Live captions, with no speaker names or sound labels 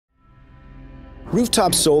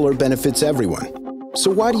Rooftop solar benefits everyone.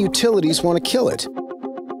 So why do utilities want to kill it?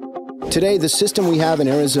 Today, the system we have in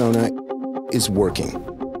Arizona is working.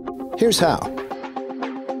 Here's how.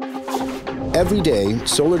 Every day,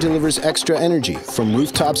 solar delivers extra energy from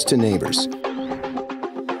rooftops to neighbors.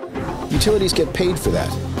 Utilities get paid for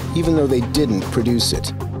that, even though they didn't produce it.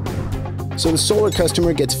 So the solar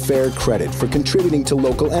customer gets fair credit for contributing to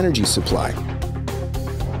local energy supply.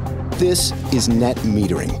 This is net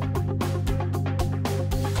metering.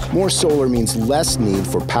 More solar means less need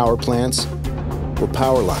for power plants or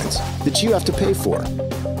power lines that you have to pay for.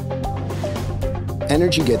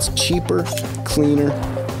 Energy gets cheaper, cleaner,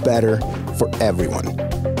 better for everyone.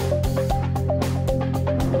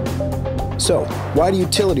 So, why do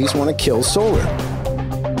utilities want to kill solar?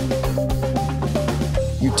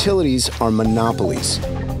 Utilities are monopolies.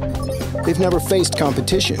 They've never faced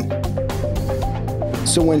competition.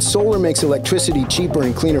 So when solar makes electricity cheaper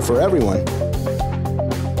and cleaner for everyone,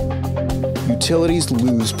 utilities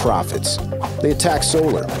lose profits. They attack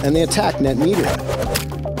solar, and they attack net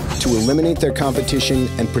metering to eliminate their competition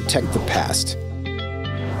and protect the past.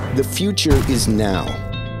 The future is now.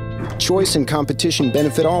 Choice and competition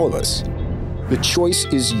benefit all of us. The choice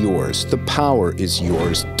is yours. The power is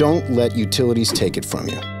yours. Don't let utilities take it from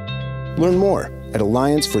you. Learn more at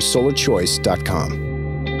allianceforsolarchoice.com.